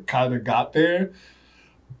because it kind of got there.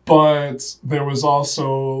 But there was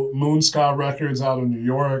also Moon Ska Records out of New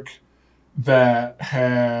York that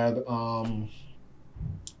had not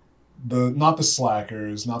the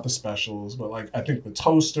Slackers, not the Specials, but like I think the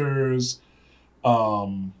Toasters,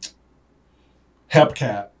 Hepcat.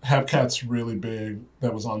 Hepcat's really big.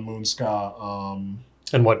 That was on Moon Ska.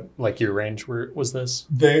 And what, like, your range was this?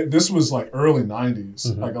 This was, like, early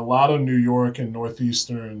 90s. Like, a lot of New York and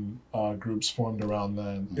Northeastern groups formed around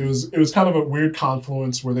then. It was kind of a weird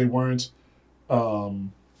confluence where they weren't,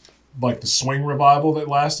 like, the swing revival that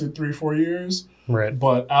lasted 3-4 years. Right.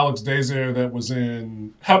 But Alex Dazer, that was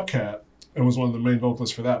in Hepcat and was one of the main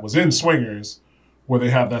vocalists for that, was in Swingers, where they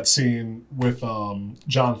have that scene with John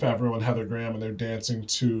Favreau and Heather Graham, and they're dancing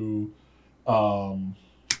to...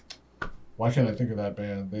 why can't I think of that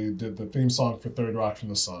band? They did the theme song for Third Rock from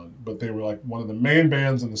the Sun, but they were like one of the main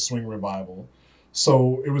bands in the swing revival.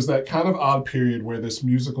 So it was that kind of odd period where this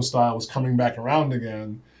musical style was coming back around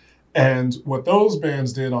again. And what those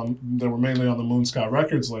bands did that were mainly on the Moon Ska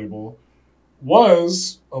Records label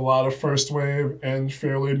was a lot of first wave and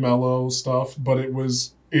fairly mellow stuff, but it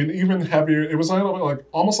was even heavier. It was like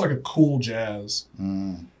almost like a cool jazz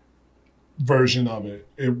version of it.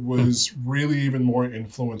 It was really even more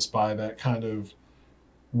influenced by that kind of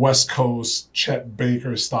West Coast Chet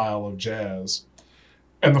Baker style of jazz.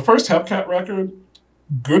 And the first Hepcat record,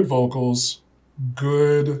 good vocals,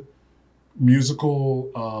 good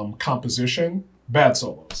musical composition, bad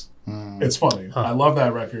solos. It's funny. I love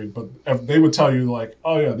that record, but they would tell you like,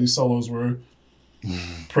 oh yeah, these solos were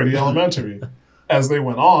pretty elementary. As they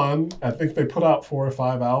went on, I think they put out 4 or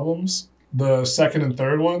 5 albums. The second and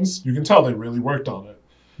third ones, you can tell they really worked on it.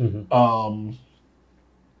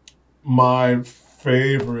 My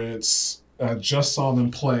favorites, I just saw them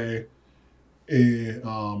play.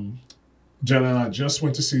 Jenna and I just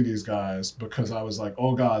went to see these guys because I was like,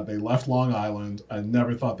 oh God, they left Long Island. I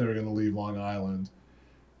never thought they were going to leave Long Island.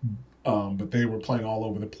 But they were playing all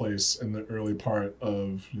over the place in the early part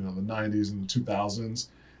of the 90s and the 2000s.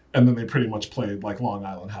 And then they pretty much played like Long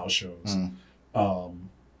Island house shows.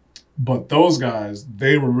 But those guys,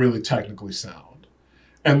 they were really technically sound.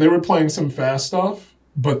 And they were playing some fast stuff,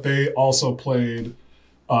 but they also played,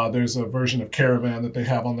 there's a version of Caravan that they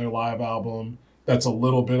have on their live album that's a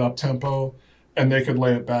little bit up-tempo. and they could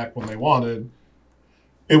lay it back when they wanted.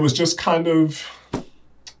 It was just kind of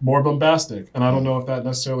more bombastic. And I don't know if that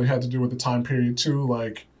necessarily had to do with the time period too,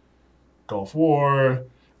 like Gulf War.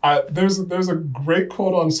 There's a great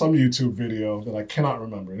quote on some YouTube video that I cannot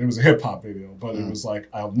remember. And it was a hip hop video, but it was like,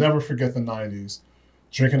 I'll never forget the 90s.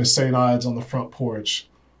 Drinking a St. Ides on the front porch.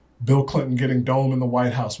 Bill Clinton getting dome in the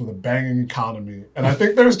White House with a banging economy. And I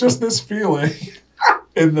think there's just this feeling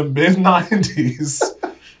in the mid-90s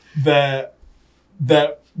that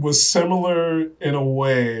was similar in a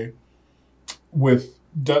way with,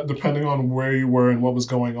 depending on where you were and what was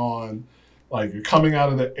going on. Like, you're coming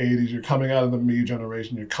out of the 80s, you're coming out of the me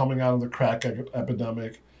generation, you're coming out of the crack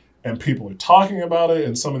epidemic, and people are talking about it,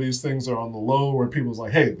 and some of these things are on the low where people's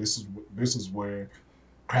like, hey, this is where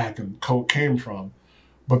crack and coke came from.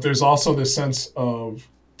 But there's also this sense of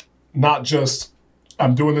not just,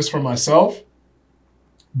 I'm doing this for myself,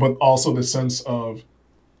 but also the sense of,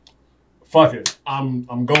 fuck it,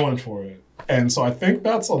 I'm going for it. And so I think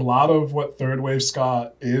that's a lot of what third wave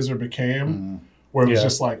ska is or became, where it was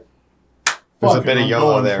just like, there's a bit of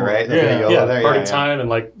YOLO there, right? Party time and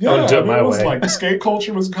like, do it my way. Like skate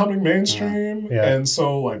culture was coming mainstream, and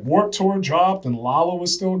so like Warped Tour dropped, and Lala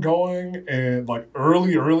was still going, and like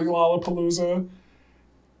early Lollapalooza,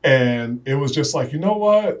 and it was just like, you know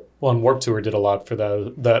what? Well, and Warped Tour did a lot for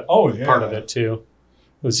that part of it too.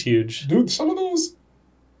 It was huge, dude. Some of those,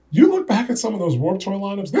 you look back at some of those Warped Tour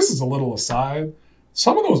lineups. This is a little aside.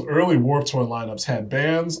 Some of those early Warped Tour lineups had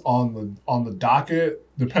bands on the docket,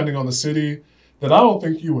 depending on the city, that I don't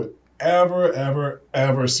think you would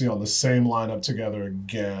ever see on the same lineup together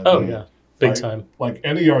again. Oh yeah, big time. Like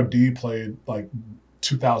NERD played like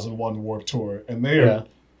 2001 Warped Tour, and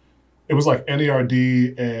it was like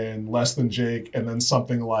NERD and Less Than Jake, and then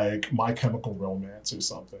something like My Chemical Romance or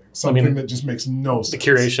something that just makes no sense.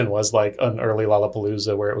 The curation was like an early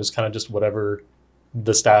Lollapalooza where it was kind of just whatever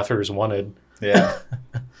the staffers wanted. Yeah,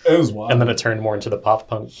 it was wild. And then it turned more into the pop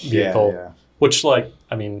punk vehicle, which, like,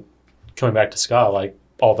 I mean, coming back to ska, like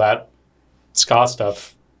all that ska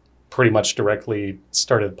stuff pretty much directly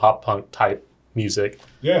started pop punk type music.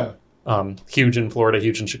 Yeah. Huge in Florida,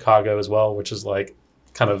 huge in Chicago as well, which is like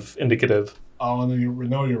kind of indicative. Oh, and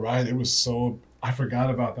you're right. It was so, I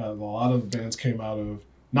forgot about that. A lot of the bands came out of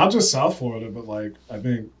not just South Florida, but like I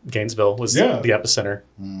think Gainesville was the epicenter.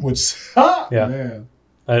 Which man.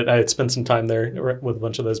 I had spent some time there with a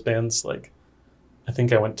bunch of those bands. Like, I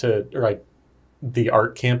think I went to the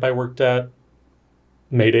art camp I worked at,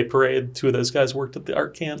 Mayday Parade. Two of those guys worked at the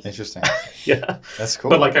art camp. Interesting. Yeah. That's cool.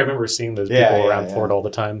 But like, I remember seeing those people around Florida all the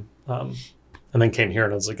time. And then came here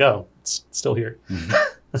and I was like, oh, it's still here.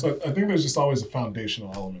 So I think there's just always a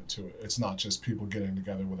foundational element to it. It's not just people getting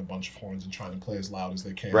together with a bunch of horns and trying to play as loud as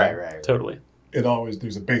they can. Right. Totally.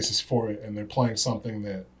 There's a basis for it, and they're playing something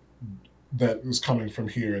that is coming from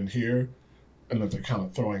here and here, and that they're kind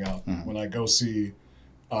of throwing out. When I go see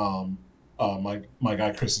my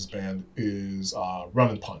guy Chris's band is Run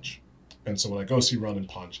and Punch, and so when I go see Run and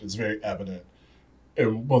Punch, it's very evident,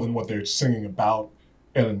 in what they're singing about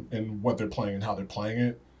and what they're playing and how they're playing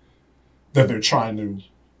it, that they're trying to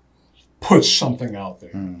push something out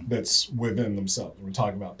there that's within themselves. We're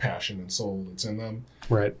talking about passion and soul that's in them.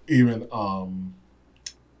 Right. Even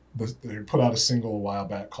they put out a single a while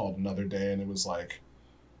back called Another Day, and it was like,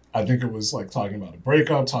 I think it was like talking about a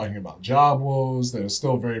breakup, talking about job woes. That was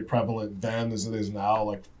still very prevalent then as it is now,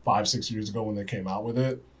 like 5-6 years ago when they came out with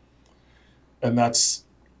it. And that's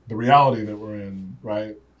the reality that we're in,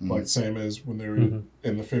 right? Like same as when they were in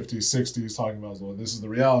the 50s, 60s talking about, well, this is the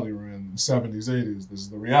reality we're in. The 70s, 80s, this is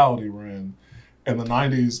the reality we're in. In the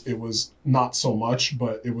 90s, it was not so much,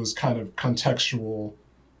 but it was kind of contextual.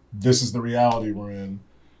 This is the reality we're in.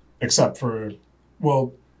 Except for,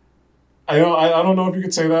 well, I don't know if you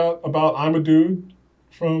could say that about I'm a Dude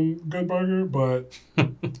from Good Burger, but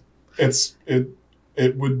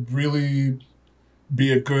it would really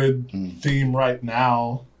be a good theme right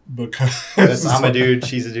now, because I'm a dude,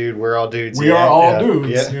 she's a dude, we're all dudes. We are all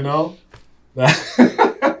dudes, you know? If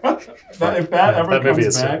that ever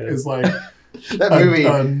comes back is like that movie.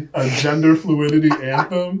 A gender fluidity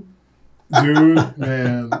anthem, dude,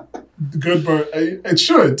 man. Good Burger. It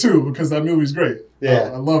should too, because that movie's great.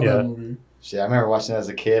 Yeah, I love that movie. Shit, I remember watching it as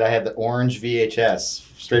a kid. I had the orange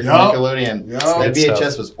VHS straight from Nickelodeon. That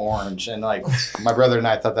VHS was orange, and like my brother and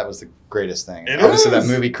I thought that was the greatest thing. Obviously, that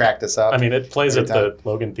movie cracked us up. I mean, it plays at the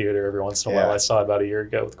Logan Theater every once in a while. I saw it about a year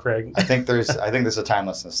ago with Craig. I think there's a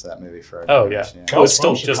timelessness to that movie for. Oh yeah, it was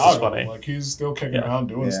still just as funny. Like he's still kicking around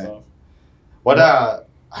doing stuff. What?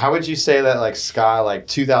 How would you say that like ska like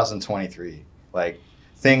 2023 like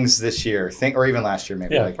things this year, or even last year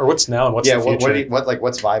maybe? Yeah, Like, or what's now and what's the future?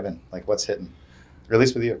 What's vibing? Like, what's hitting? Or at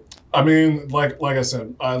least with you. I mean, like I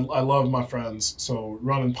said, I love my friends. So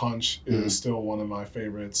Run and Punch is still one of my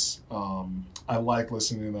favorites. I like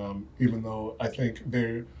listening to them, even though I think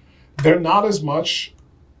they're not as much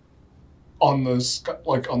on the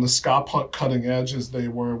ska punk cutting edge as they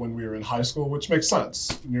were when we were in high school, which makes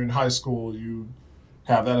sense. When you're in high school, you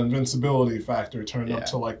have that invincibility factor turned up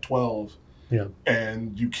to like 12. Yeah.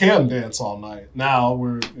 And you can dance all night. Now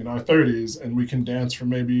we're in our 30s and we can dance for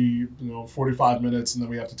maybe 45 minutes and then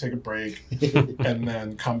we have to take a break and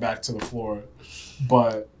then come back to the floor.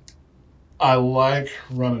 But I like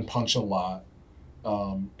Run and Punch a lot.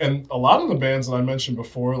 And a lot of the bands that I mentioned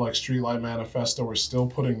before, like Streetlight Manifesto, are still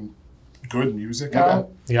putting good music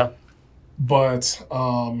out. Yeah. But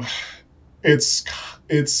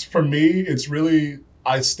it's for me, it's really,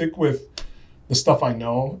 I stick with the stuff I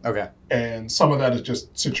know. Okay. And some of that is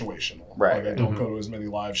just situational. Right. Like I don't go to as many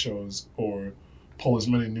live shows or pull as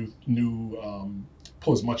many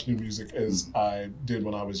pull as much new music as I did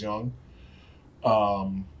when I was young. I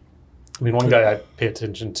mean, one guy I pay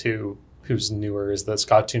attention to who's newer is the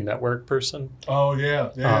Ska Tune Network person. Oh yeah.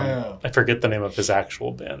 I forget the name of his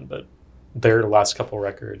actual band, but their last couple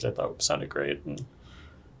records I thought sounded great. And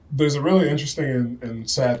there's a really interesting and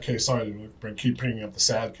sad case. Sorry to keep bringing up the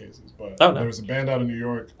sad cases, but there was a band out of New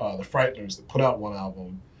York, the Frighteners, that put out one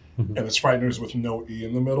album, and it's Frighteners with no E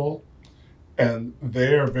in the middle, and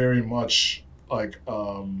they are very much like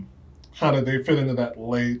they fit into that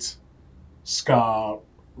late ska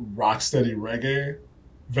rocksteady reggae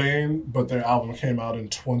vein, but their album came out in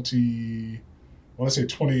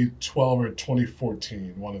 2012 or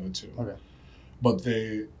 2014, one of the two. Okay. But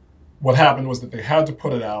what happened was that they had to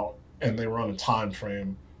put it out and they were on a time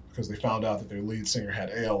frame because they found out that their lead singer had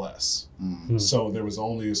ALS. Mm-hmm. So there was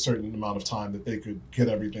only a certain amount of time that they could get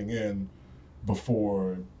everything in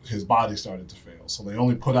before his body started to fail. So they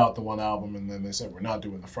only put out the one album and then they said, we're not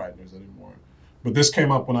doing the Frighteners anymore. But this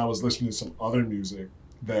came up when I was listening to some other music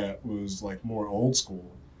that was like more old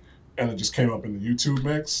school. And it just came up in the YouTube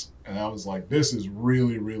mix. And I was like, this is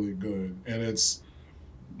really, really good. And it's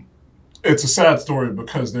a sad story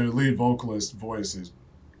because their lead vocalist voice is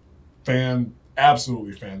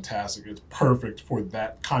absolutely fantastic. It's perfect for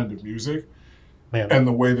that kind of music. Man. And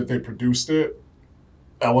the way that they produced it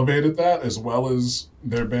elevated that as well as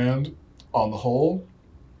their band on the whole.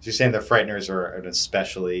 So you're saying the Frighteners are an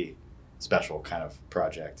especially special kind of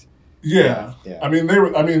project. Yeah. Yeah. I mean, they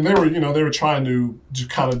were trying to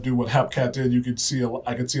kind of do what Hepcat did. I could see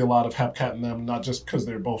a lot of Hepcat in them, not just because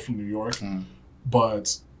they're both from New York,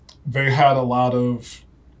 but they had a lot of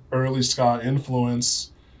early ska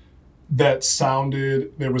influence that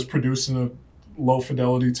was produced in a low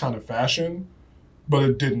fidelity kind of fashion, but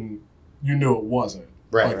it didn't, it wasn't.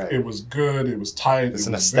 Right, right. It was good, it was tight. It's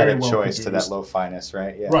an aesthetic choice to that lo-finess,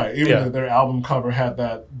 right? Yeah. Right. Even their album cover had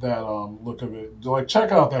that look of it. Like,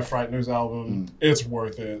 check out that Frighteners album. It's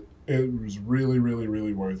worth it. It was really, really,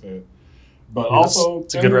 really worth it. But also,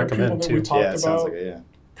 it's a good recommend too. We talked it sounds like it, yeah.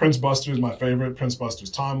 Prince Buster's my favorite. Prince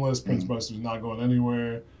Buster's timeless. Prince Buster's not going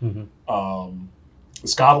anywhere. The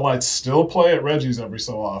Scotalites still play at Reggie's every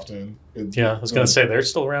so often. I was going to say, they're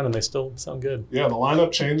still around and they still sound good. Yeah, the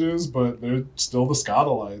lineup changes, but they're still the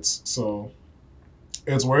Scotalites. So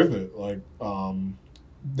it's worth it. Like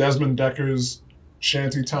Desmond Decker's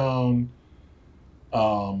Shantytown,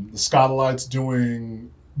 the Scotalites doing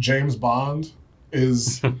James Bond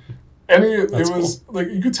is... It was cool. Like,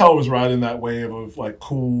 you could tell it was right in that wave of like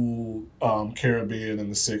cool Caribbean in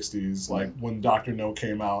the 60s, like when Dr. No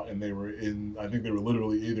came out and I think they were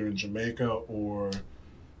literally either in Jamaica or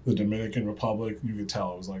the Dominican Republic. You could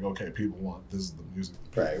tell it was like, okay, this is the music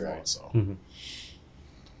that people want. So,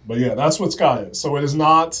 but yeah, that's what ska is. So it is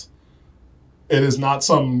not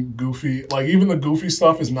some goofy, like even the goofy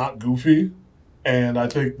stuff is not goofy. And I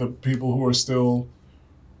think the people who are still,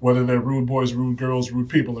 whether they're rude boys, rude girls, rude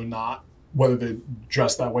people or not, whether they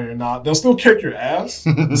dress that way or not, they'll still kick your ass.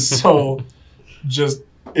 So just,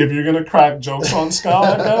 if you're going to crack jokes on ska,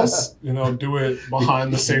 I guess, do it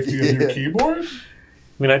behind the safety of your keyboard. I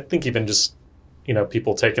mean, I think even just,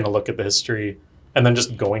 people taking a look at the history and then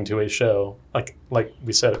just going to a show, like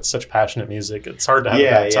we said, it's such passionate music. It's hard to have a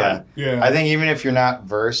bad time. Yeah. I think even if you're not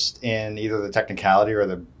versed in either the technicality or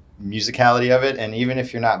the musicality of it, and even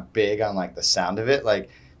if you're not big on like the sound of it, like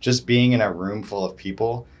just being in a room full of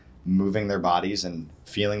people moving their bodies and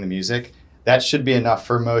feeling the music, that should be enough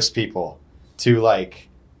for most people to like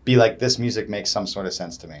be like, this music makes some sort of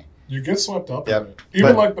sense to me. You get swept up in it.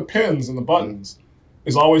 Even like the pins and the buttons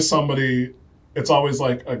is always somebody. It's always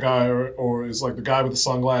like a guy or it's like the guy with the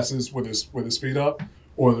sunglasses with his feet up,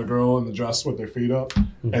 or the girl in the dress with their feet up,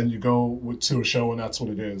 and you go to a show and that's what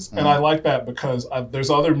it is. And I like that because there's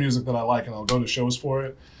other music that I like and I'll go to shows for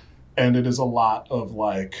it, and it is a lot of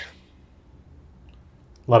like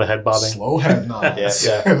a lot of head bobbing, slow head nods.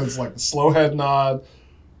 Yeah. And it's like the slow head nod,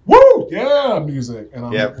 woo, yeah, music, and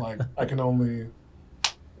I'm like, I can only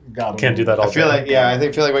can't do that all I feel day. like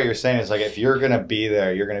I feel like what you're saying is like if you're gonna be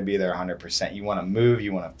there, you're gonna be there 100%. You want to move,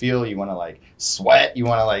 you want to feel, you want to like sweat, you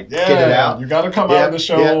want to like get it out. You got to come out of the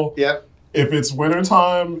show. Yep. If it's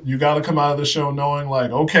wintertime, you got to come out of the show knowing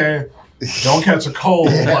like, okay, don't catch a cold.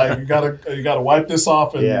 Like you gotta wipe this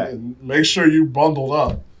off and make sure you bundled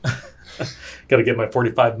up. Got to get my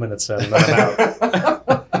 45 minutes in, and then I'm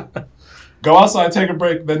out. Go outside, take a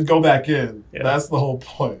break, then go back in. Yeah. That's the whole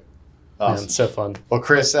point. Awesome. Man, so fun. Well,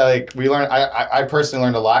 Chris, like we learned, I personally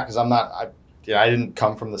learned a lot because I didn't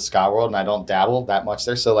come from the ska world and I don't dabble that much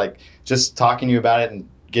there. So like just talking to you about it and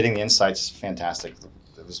getting the insights is fantastic.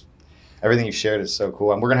 It was everything you shared is so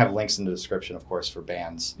cool. And we're gonna have links in the description, of course, for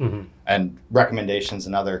bands and recommendations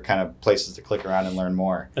and other kind of places to click around and learn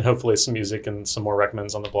more. And hopefully some music and some more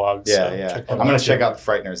recommends on the blog. Yeah. I'm gonna check out the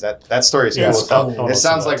Frighteners. That story is cool. It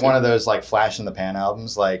sounds like one of those like flash in the pan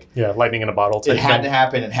albums. Like lightning in a bottle. It had to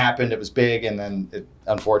happen. It happened. It was big, and then it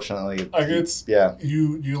unfortunately. Like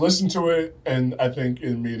you listen to it, and I think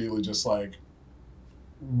immediately just like,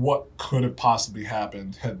 what could have possibly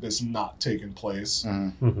happened had this not taken place?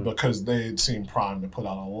 Because they seem primed to put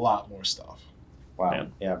out a lot more stuff. Wow.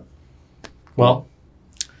 Man. Yeah. Well,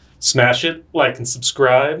 smash it, like and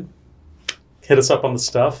subscribe. Hit us up on the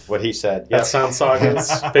stuff. What he said. At Sound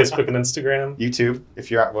Sagas, Facebook and Instagram. YouTube,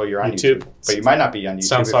 if you're you're on YouTube, but you might not be on YouTube.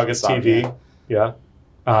 Sound Sagas TV. Yeah.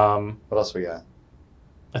 What else we got?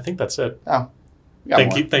 I think that's it. Oh,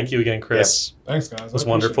 thank you again, Chris. Yep. Thanks, guys. It was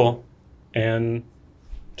wonderful. And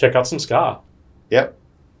check out some ska. Yep.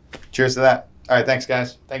 Cheers to that. All right, thanks,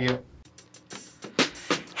 guys. Thank you.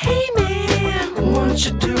 Hey man, what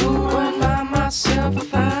you doing by myself?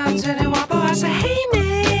 If I tell you what, boy, I say, hey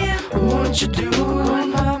man, what you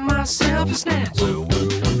doing by myself? It's snatch.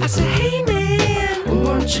 I say, hey man,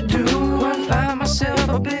 what you doing by myself?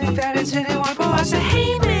 A big fatty titty white boy. I say,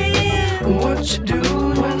 hey man, what you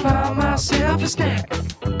doing by myself? It's snatch.